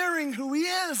declaring who he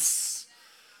is.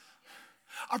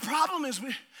 Our problem is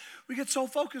we get so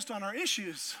focused on our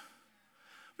issues.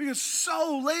 We get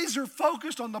so laser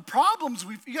focused on the problems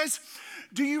you guys,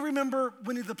 do you remember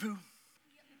Winnie the Pooh?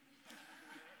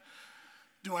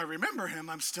 Do I remember him?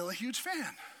 I'm still a huge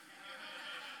fan.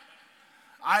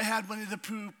 I had Winnie the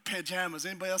Pooh pajamas.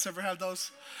 Anybody else ever have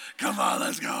those? Come on,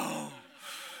 let's go.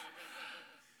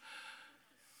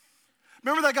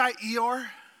 Remember that guy Eeyore?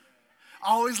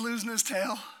 Always losing his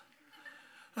tail.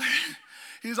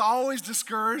 He was always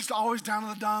discouraged, always down in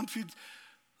the dumps.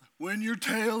 When your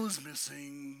tail is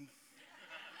missing,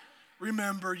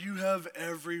 remember you have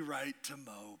every right to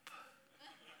mope.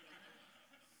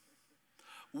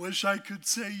 Wish I could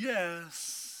say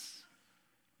yes,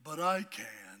 but I can't.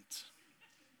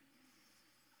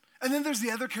 And then there's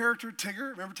the other character, Tigger.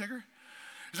 Remember Tigger?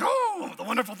 Oh, the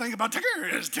wonderful thing about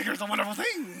Tigger is Tigger's the wonderful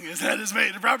thing. His head is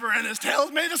made of rubber and his tail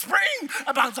is made of spring.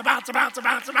 A bounce, a bounce, a bounce, a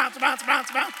bounce, a bounce, a bounce, a bounce,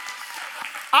 a bounce.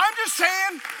 I'm just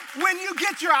saying, when you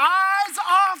get your eyes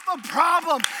off the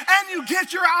problem and you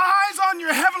get your eyes on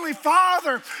your Heavenly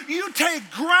Father, you take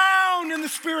ground in the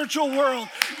spiritual world.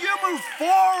 You move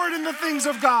forward in the things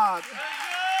of God.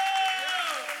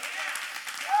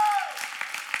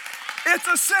 It's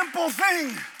a simple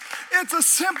thing. It's a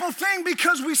simple thing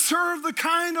because we serve the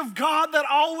kind of God that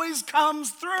always comes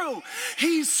through.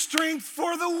 He's strength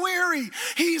for the weary.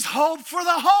 He's hope for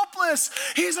the hopeless.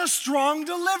 He's a strong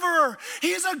deliverer.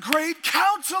 He's a great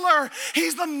counselor.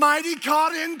 He's the mighty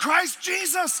God in Christ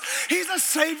Jesus. He's a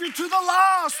savior to the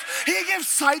lost. He gives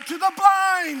sight to the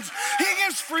blind. He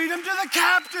gives freedom to the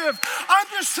captive. I'm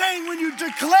just saying, when you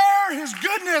declare his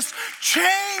goodness,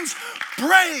 chains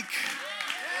break.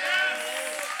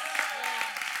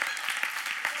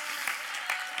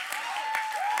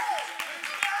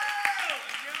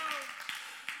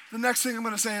 The next thing I'm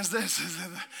going to say is this.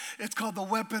 It's called the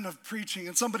weapon of preaching.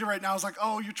 And somebody right now is like,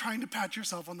 oh, you're trying to pat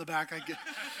yourself on the back. I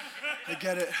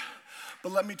get it.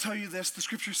 But let me tell you this. The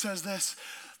scripture says this,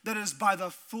 that it is by the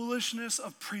foolishness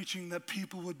of preaching that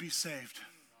people would be saved.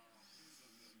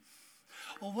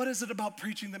 Well, what is it about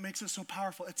preaching that makes it so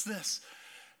powerful? It's this.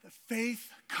 That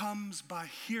faith comes by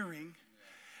hearing,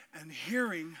 and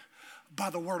hearing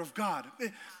by the word of God.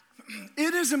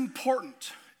 It is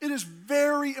important. It is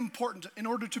very important in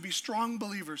order to be strong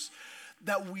believers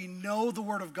that we know the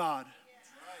word of God,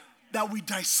 that we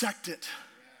dissect it,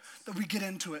 that we get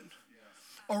into it.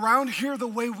 Around here, the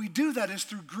way we do that is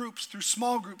through groups, through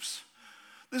small groups.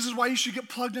 This is why you should get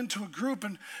plugged into a group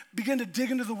and begin to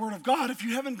dig into the word of God. If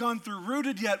you haven't gone through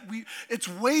Rooted yet, it's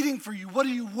waiting for you. What are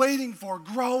you waiting for?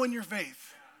 Grow in your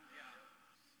faith.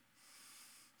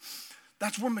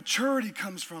 That's where maturity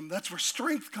comes from. That's where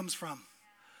strength comes from.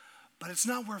 But it's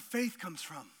not where faith comes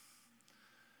from.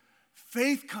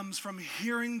 Faith comes from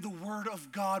hearing the word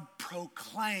of God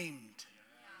proclaimed.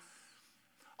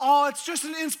 oh, it's just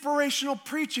an inspirational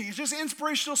preaching. It's just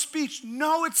inspirational speech.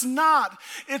 No, it's not.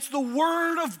 It's the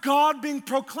word of God being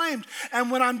proclaimed.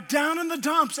 And when I'm down in the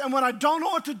dumps and when I don't know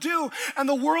what to do and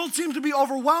the world seems to be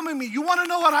overwhelming me, you want to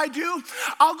know what I do?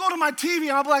 I'll go to my TV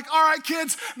and I'll be like, all right,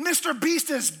 kids, Mr.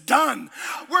 Beast is done.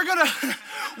 We're gonna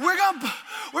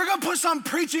put some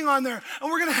preaching on there,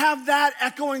 and we're gonna have that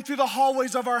echoing through the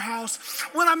hallways of our house.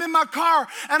 When I'm in my car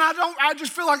and I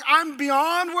just feel like I'm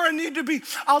beyond where I need to be,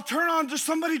 I'll turn on to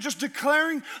somebody just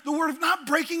declaring the word, not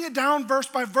breaking it down verse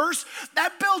by verse.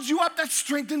 That builds you up, that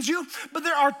strengthens you. But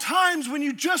there are times when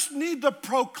you just need the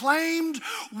proclaimed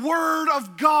word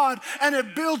of God, and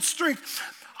it builds strength.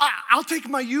 I'll take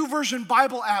my YouVersion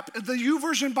Bible app, the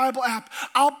YouVersion Bible app,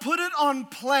 I'll put it on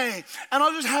play, and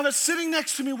I'll just have it sitting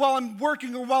next to me while I'm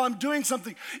working or while I'm doing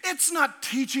something. It's not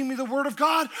teaching me the word of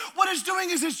God. What it's doing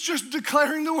is it's just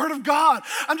declaring the word of God.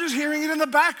 I'm just hearing it in the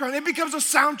background. It becomes a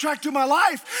soundtrack to my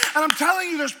life. And I'm telling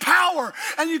you, there's power,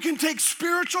 and you can take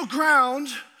spiritual ground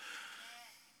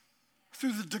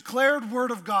through the declared word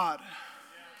of God.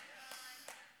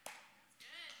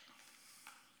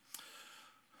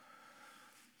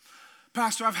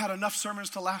 Pastor, I've had enough sermons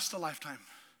to last a lifetime.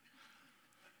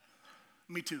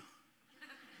 Me too.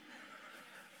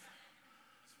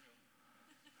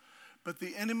 But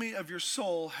the enemy of your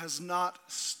soul has not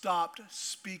stopped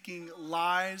speaking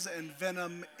lies and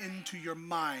venom into your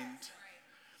mind.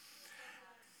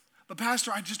 But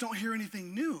Pastor, I just don't hear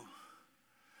anything new.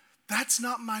 That's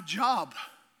not my job.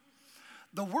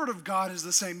 The word of God is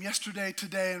the same yesterday,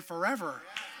 today, and forever.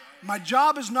 My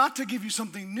job is not to give you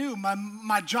something new.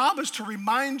 My job is to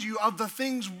remind you of the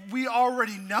things we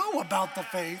already know about the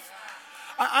faith.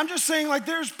 I'm just saying, like,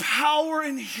 there's power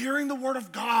in hearing the word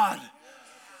of God.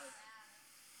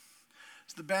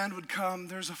 As the band would come,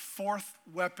 there's a fourth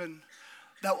weapon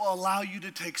that will allow you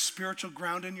to take spiritual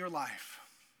ground in your life.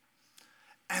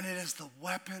 And it is the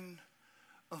weapon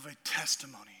of a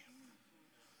testimony.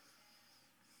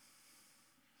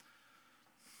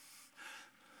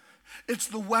 It's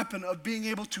the weapon of being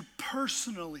able to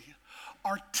personally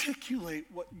articulate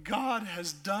what God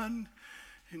has done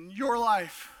in your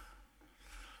life.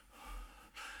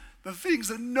 The things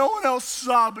that no one else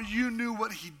saw, but you knew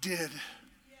what he did.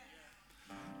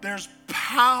 There's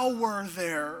power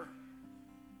there.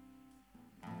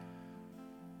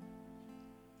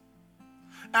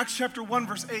 Acts chapter 1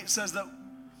 verse 8 says that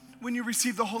when you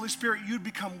receive the Holy Spirit, you'd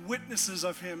become witnesses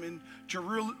of him in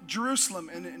Jerusalem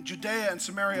and in Judea and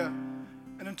Samaria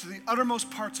and into the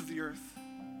uttermost parts of the earth.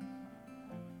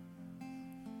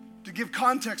 To give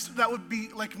context, that would be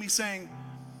like me saying,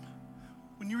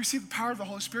 when you receive the power of the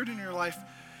Holy Spirit in your life,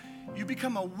 you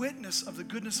become a witness of the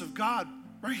goodness of God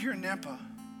right here in Nampa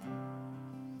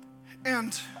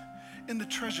and in the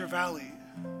Treasure Valley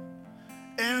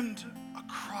and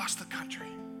across the country.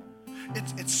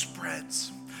 It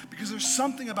spreads. Because there's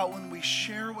something about when we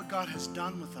share what God has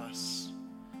done with us,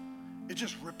 it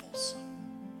just ripples.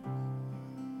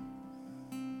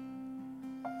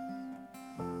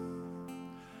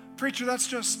 Preacher, that's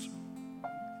just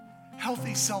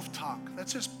healthy self-talk.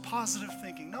 That's just positive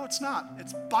thinking. No, it's not.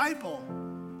 It's Bible.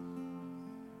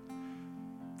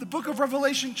 The book of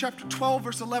Revelation chapter 12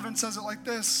 verse 11 says it like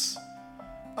this,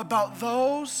 about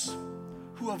those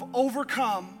who have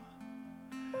overcome.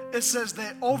 It says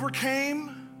they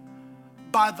overcame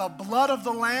by the blood of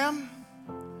the Lamb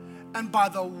and by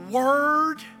the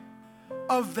word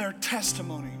of their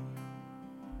testimony.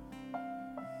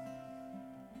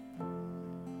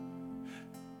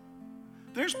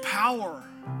 There's power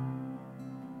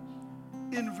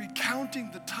in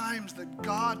recounting the times that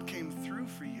God came through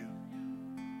for you.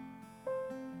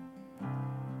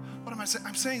 What am I saying?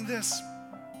 I'm saying this.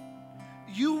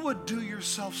 You would do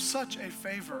yourself such a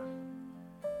favor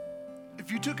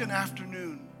if you took an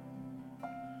afternoon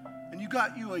and you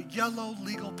got you a yellow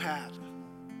legal pad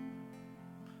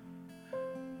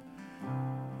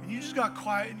and you just got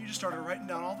quiet and you just started writing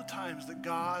down all the times that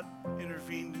God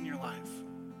intervened in your life.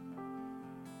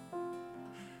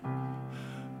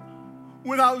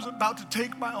 When I was about to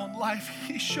take my own life,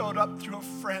 he showed up through a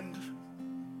friend.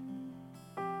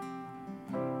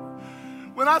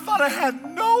 When I thought I had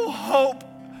no hope,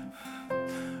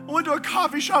 I went to a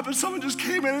coffee shop and someone just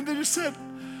came in and they just said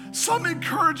some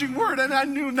encouraging word, and I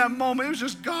knew in that moment it was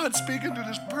just God speaking to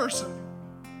this person.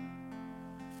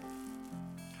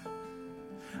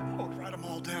 I would write them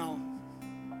all down.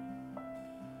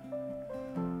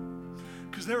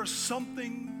 Because there is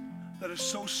something that is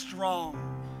so strong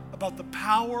about the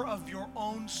power of your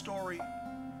own story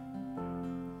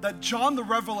that John the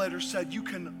Revelator said you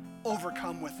can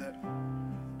overcome with it.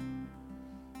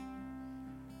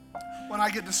 When I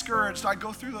get discouraged, I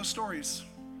go through those stories.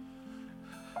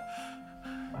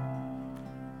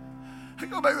 I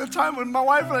go back to the time when my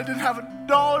wife and I didn't have $1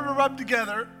 to rub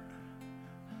together.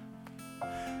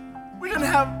 We didn't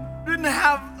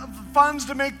have the funds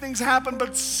to make things happen,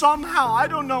 but somehow, I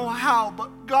don't know how,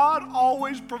 but God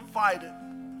always provided.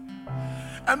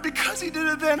 And because he did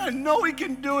it then, I know he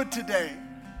can do it today.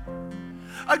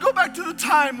 I go back to the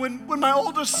time when my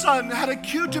oldest son had a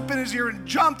Q-tip in his ear and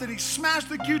jumped, and he smashed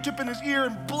the Q-tip in his ear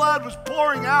and blood was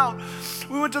pouring out.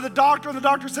 We went to the doctor, and the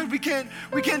doctor said, we can't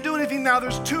do anything now,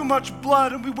 there's too much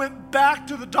blood. And we went back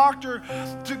to the doctor,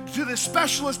 to the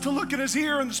specialist to look at his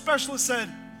ear, and the specialist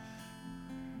said,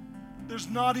 there's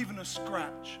not even a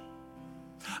scratch.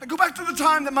 I go back to the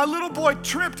time that my little boy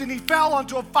tripped and he fell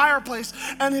onto a fireplace,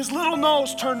 and his little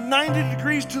nose turned 90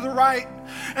 degrees to the right,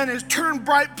 and it turned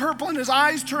bright purple, and his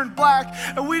eyes turned black,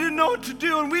 and we didn't know what to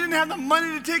do, and we didn't have the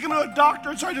money to take him to a doctor,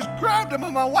 and so I just grabbed him,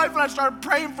 and my wife and I started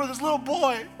praying for this little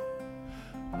boy.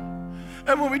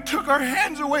 And when we took our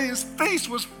hands away, his face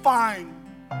was fine.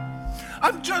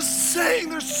 I'm just saying,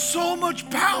 there's so much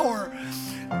power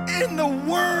in the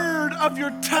word of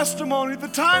your testimony, the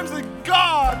times that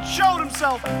God showed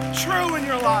himself true in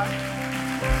your life.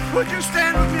 Would you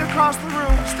stand with me across the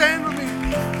room? Stand with me.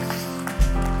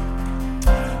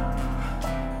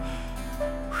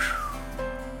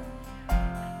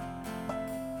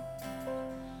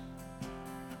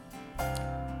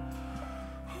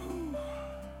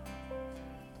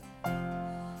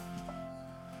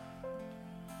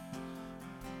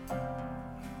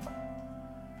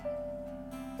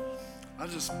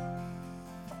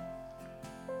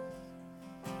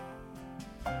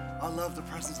 I love the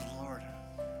presence of the Lord.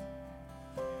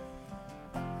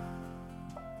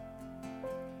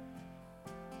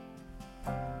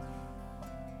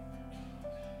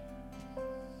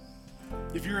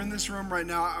 If you're in this room right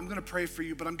now, I'm going to pray for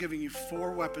you, but I'm giving you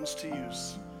 4 weapons to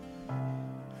use.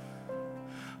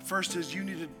 First is you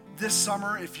need to, this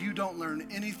summer, if you don't learn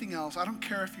anything else, I don't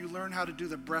care if you learn how to do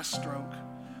the breaststroke,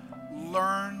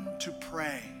 learn to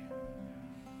pray.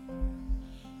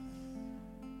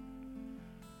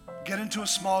 Get into a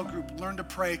small group, learn to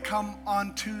pray. Come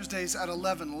on Tuesdays at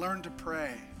 11, learn to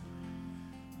pray.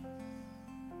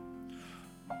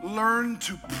 Learn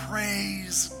to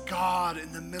praise God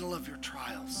in the middle of your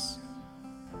trials.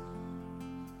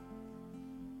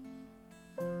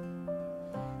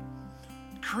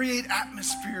 Create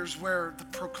atmospheres where the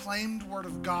proclaimed word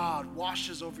of God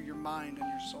washes over your mind and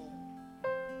your soul.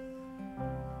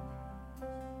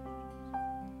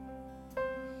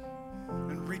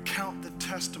 And recount the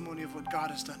testimony of what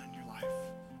God has done in your life.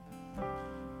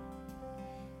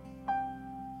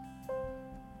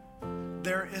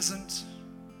 There isn't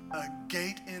a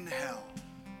gate in hell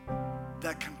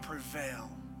that can prevail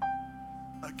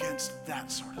against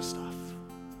that sort of stuff.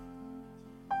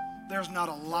 There's not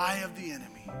a lie of the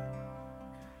enemy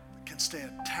that can stay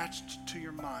attached to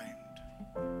your mind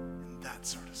in that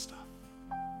sort of stuff.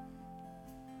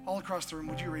 All across the room,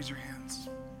 would you raise your hands?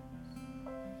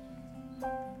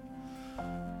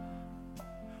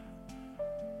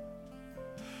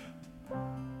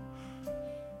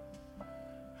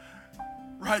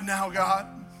 Right now, God,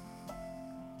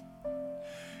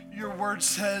 your word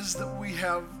says that we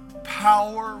have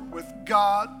power with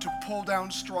God to pull down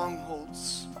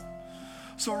strongholds.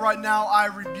 So right now, I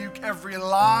rebuke every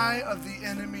lie of the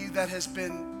enemy that has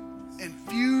been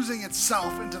infusing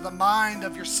itself into the mind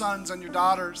of your sons and your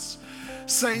daughters,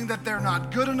 saying that they're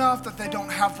not good enough, that they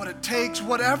don't have what it takes,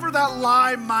 whatever that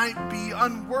lie might be,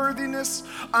 unworthiness,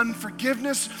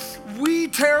 unforgiveness, we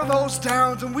tear those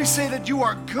down and we say that you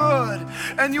are good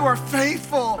and you are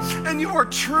faithful and you are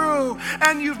true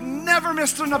and you've never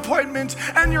missed an appointment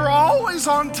and you're always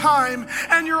on time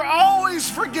and you're always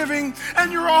forgiving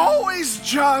and you're always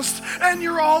just and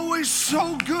you're always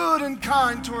so good and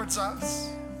kind towards us.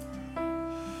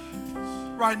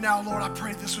 Right now, Lord, I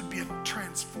pray this would be a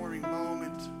transforming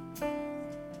moment.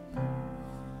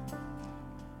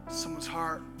 Someone's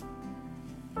heart,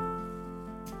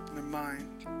 their mind.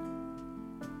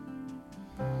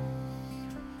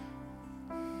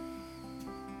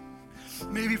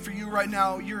 Maybe for you right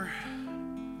now, you're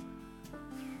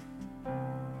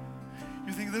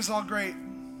thinking, this is all great,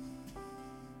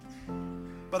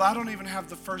 but I don't even have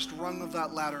the first rung of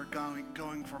that ladder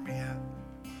going for me yet.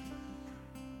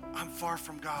 I'm far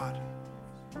from God.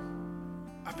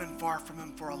 I've been far from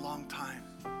him for a long time.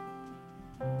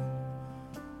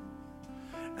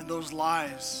 And those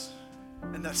lies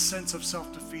and that sense of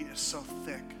self-defeat is so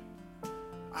thick.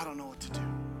 I don't know what to do.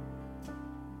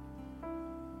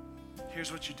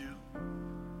 Here's what you do.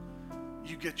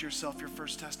 You get yourself your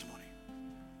first testimony.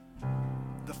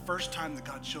 The first time that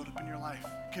God showed up in your life.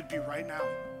 It could be right now.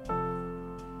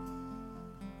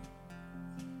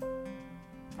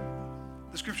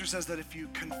 Scripture says that if you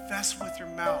confess with your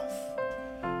mouth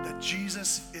that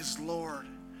Jesus is Lord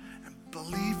and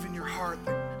believe in your heart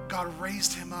that God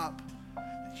raised him up,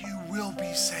 you will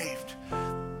be saved.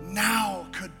 Now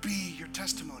could be your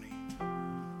testimony.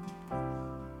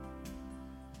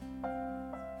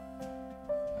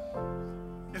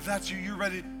 If that's you, you're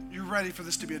ready for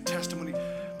this to be a testimony.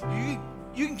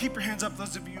 You can keep your hands up,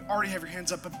 those of you who already have your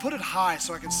hands up, but put it high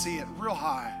so I can see it, real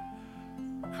high.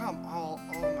 Come on,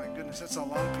 oh my goodness, that's a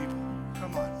lot of people.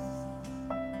 Come on.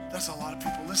 That's a lot of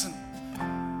people. Listen,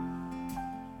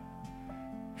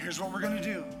 here's what we're gonna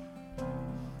do.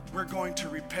 We're going to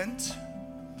repent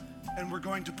and we're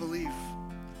going to believe.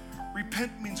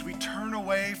 Repent means we turn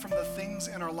away from the things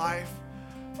in our life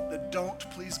that don't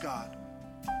please God.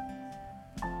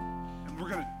 And we're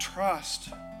gonna trust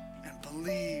and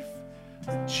believe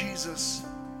that Jesus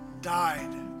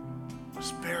died,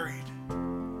 was buried,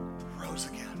 rose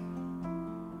again.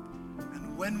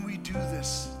 And when we do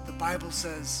this, the Bible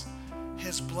says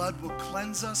his blood will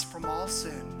cleanse us from all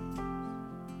sin.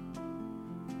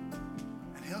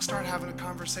 And he'll start having a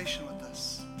conversation with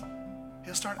us.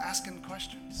 He'll start asking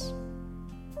questions.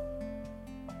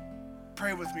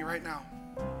 Pray with me right now.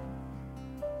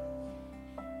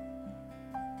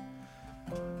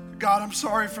 God, I'm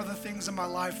sorry for the things in my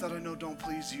life that I know don't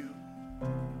please you.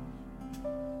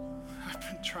 I've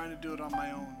been trying to do it on my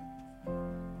own.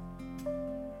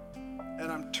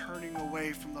 And I'm turning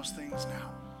away from those things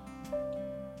now.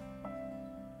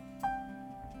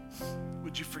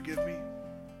 Would you forgive me?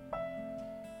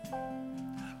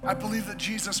 I believe that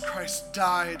Jesus Christ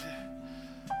died,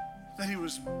 that he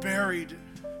was buried.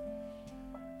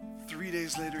 3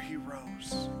 days later, he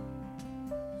rose.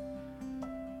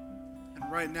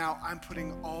 And right now, I'm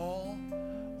putting all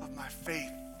of my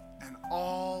faith and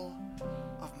all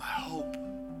of my hope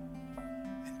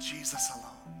in Jesus alone.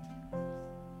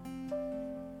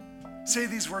 Say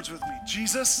these words with me.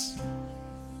 Jesus,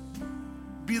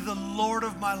 be the Lord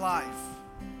of my life,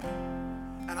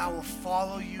 and I will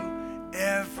follow you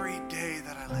every day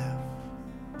that I live.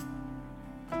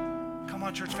 Come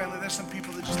on, church family, there's some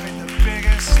people that just made the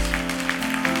biggest,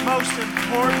 most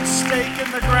important stake in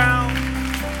the ground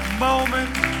moment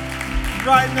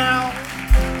right now.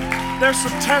 There's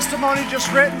some testimony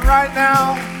just written right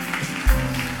now.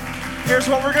 Here's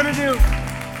what we're gonna do.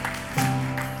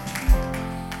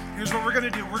 Here's what we're gonna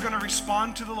do. We're gonna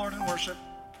respond to the Lord in worship.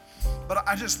 But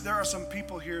there are some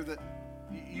people here that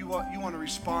you want to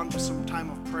respond with some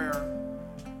time of prayer.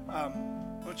 I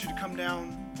want you to come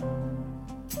down.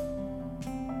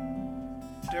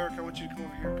 Derek, I want you to come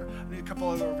over here. I need a couple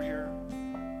other over here.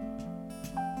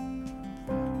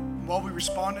 While we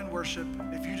respond in worship,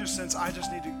 if you just sense, I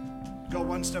just need to go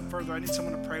one step further, I need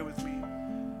someone to pray with me,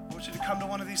 I want you to come to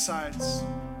one of these sides,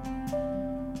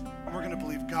 and we're going to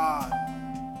believe God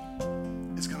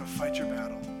is going to fight your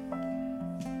battle.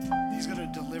 He's going to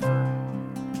deliver.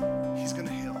 He's going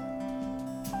to heal.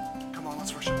 Come on,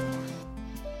 let's worship the Lord.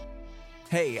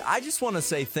 Hey, I just want to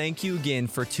say thank you again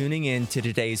for tuning in to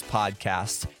today's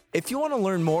podcast. If you want to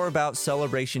learn more about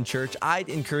Celebration Church, I'd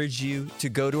encourage you to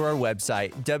go to our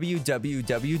website,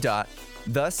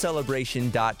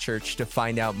 www.thecelebration.church, to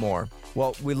find out more.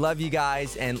 Well, we love you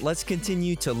guys, and let's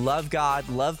continue to love God,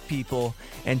 love people,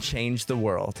 and change the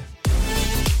world.